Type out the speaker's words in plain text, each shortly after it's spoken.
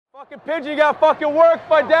Fucking Pigeon got fucking worked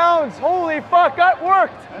by Downs. Holy fuck, got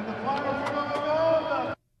worked.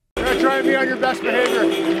 You're gonna try and be on your best behavior.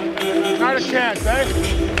 Not a chance,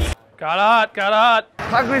 eh? Got hot.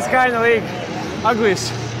 Ugliest guy in the league.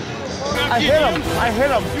 Ugliest. I hit him.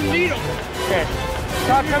 You need him. Okay.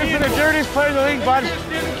 Stop coming for the dirtiest player in the league, bud.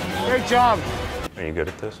 Great job. Are you good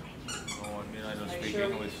at this? Oh, I mean, I don't speak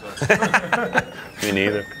English, so. Me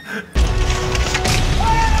neither.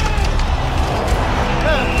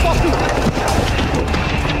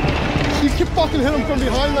 You can fucking hit him from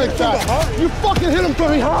behind like that. You fucking hit him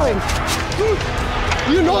from behind.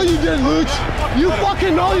 You know you did, Luch. You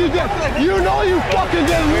fucking know you did. You know you fucking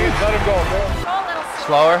did, Luch. Let him go, bro.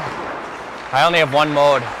 Slower. I only have one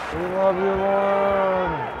mode. We love you,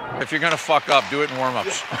 Lord. If you're gonna fuck up, do it in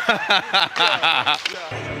warm-ups.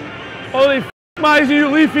 Holy f***, Mizey, you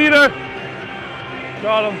leaf eater.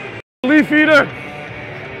 Got him. Leaf eater.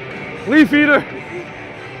 Leaf eater.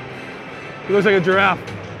 He looks like a giraffe.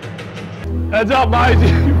 Heads up,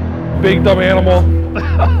 Mizey. Big dumb animal.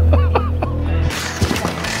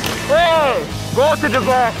 Hey! Go to the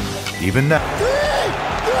back. Even now.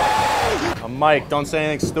 I'm Mike, don't say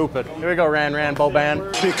anything stupid. Here we go, Ran,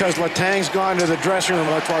 Boban. Because Letang's gone to the dressing room.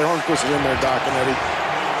 That's why Hornquist is in there, Doc and Eddie.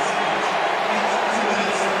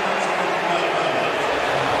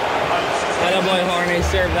 Boy Horny,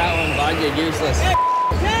 serve that one, bud. You're useless.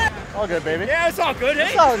 All good, baby. Yeah, it's all good, eh?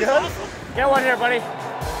 It's all good. Get one here, buddy.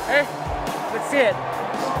 Hey, let's see it.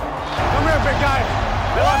 Come here, big guy.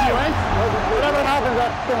 I love you, eh? Whatever happens, I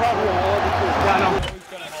love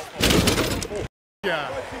you. Yeah,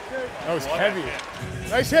 that was heavy.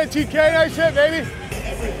 Nice hit, TK. Nice hit, baby.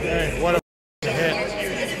 Hey, what a hit.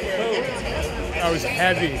 That was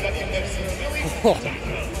heavy.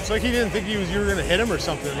 It's like he didn't think you were going to hit him or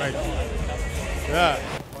something. Like, yeah.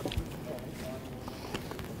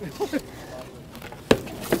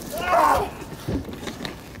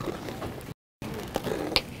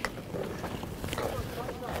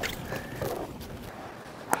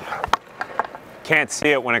 Can't see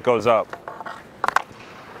it when it goes up.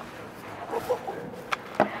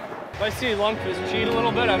 If I see Lundqvist cheat a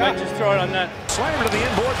little bit, I might just throw it on net. Slammed to the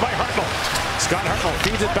inboard by Hartnell. Scott Hartnell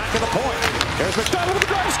feeds it back to the point. There's McDonald with the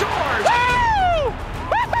drive, scores! Woo!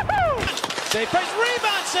 Save, press,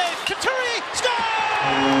 rebound save. Couturier Let's go!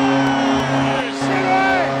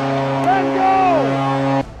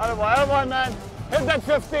 Attaboy, man. Hit that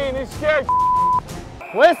 15, he's scared.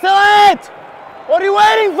 Whistle it! What are you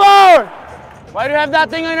waiting for? Why do you have that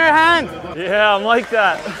thing in your hand? Yeah, I'm like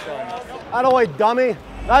that. Attaboy, dummy.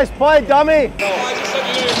 Nice play, dummy.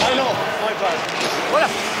 I know, my bad. What a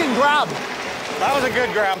fucking grab. That was a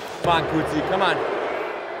good grab. Come on, Cootsie, come on.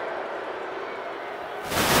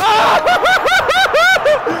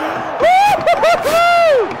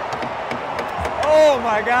 Oh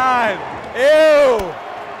my God. Ew.